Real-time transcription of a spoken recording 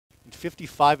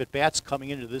55 at-bats coming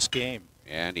into this game.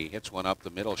 And he hits one up the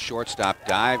middle. Shortstop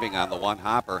diving on the one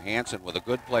hopper. Hansen with a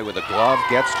good play with a glove.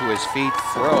 Gets to his feet,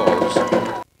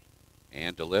 throws,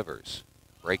 and delivers.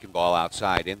 Breaking ball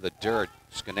outside in the dirt.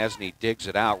 Skonesny digs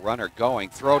it out. Runner going.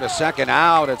 Throw to second,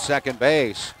 out at second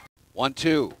base.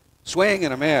 1-2. Swing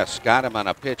and a miss. Got him on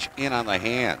a pitch in on the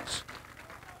hands.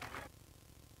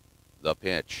 The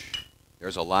pitch.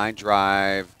 There's a line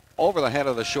drive over the head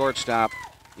of the shortstop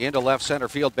into left center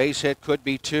field. Base hit, could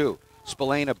be two.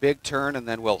 Spillane a big turn and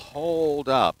then will hold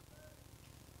up.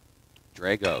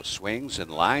 Drago swings and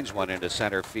lines one into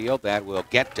center field. That will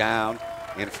get down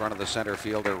in front of the center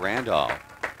fielder Randolph.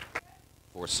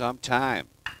 For some time,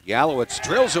 Yalowitz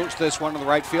drills this one to the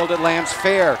right field. It lands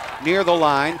fair near the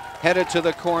line, headed to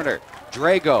the corner.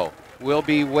 Drago will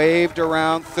be waved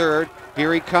around third.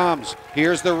 Here he comes.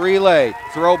 Here's the relay.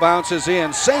 Throw bounces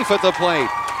in. Safe at the plate.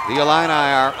 The Illini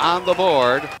are on the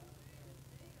board.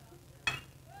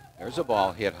 There's a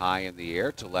ball hit high in the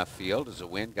air to left field as the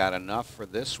wind got enough for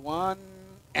this one.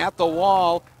 At the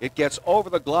wall, it gets over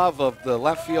the glove of the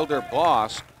left fielder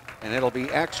Boss, and it'll be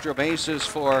extra bases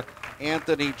for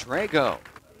Anthony Drago.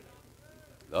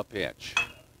 The pitch.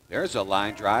 There's a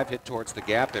line drive hit towards the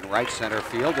gap in right center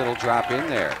field. It'll drop in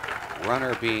there.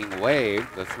 Runner being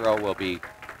waved. The throw will be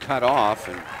cut off,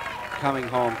 and coming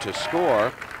home to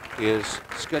score is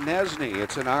Skonesny.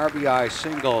 It's an RBI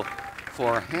single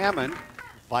for Hammond.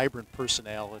 Vibrant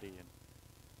personality and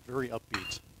very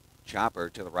upbeat. Chopper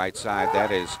to the right side.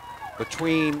 That is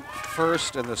between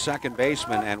first and the second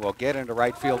baseman and will get into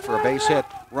right field for a base hit.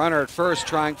 Runner at first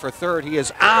trying for third. He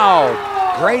is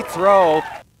out. Great throw.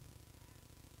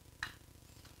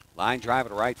 Line drive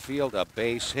to right field. A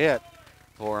base hit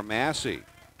for Massey.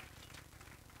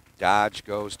 Dodge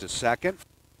goes to second.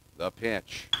 The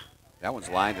pitch. That one's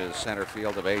lined to the center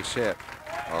field. A base hit.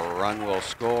 A run will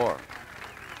score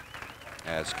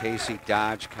as Casey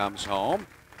Dodge comes home.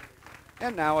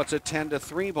 And now it's a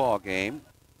 10-3 ball game.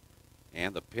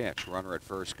 And the pitch. Runner at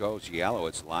first goes.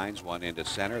 Yalowitz lines one into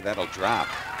center. That'll drop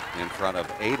in front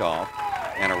of Adolph.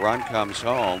 And a run comes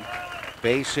home.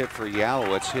 Base hit for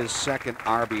Yalowitz, his second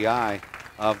RBI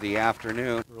of the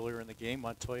afternoon. Earlier in the game,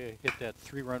 Montoya hit that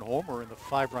 3-run homer in the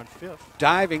 5-run fifth.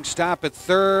 Diving stop at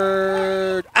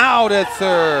third. Out at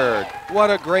third. What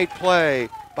a great play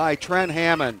by Trent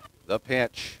Hammond. The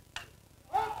pitch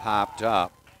popped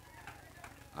up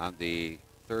on the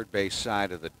third base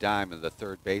side of the diamond. The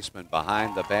third baseman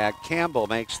behind the bag. Campbell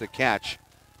makes the catch,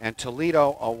 and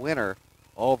Toledo a winner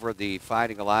over the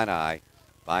Fighting Illini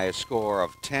by a score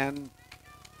of 10-4.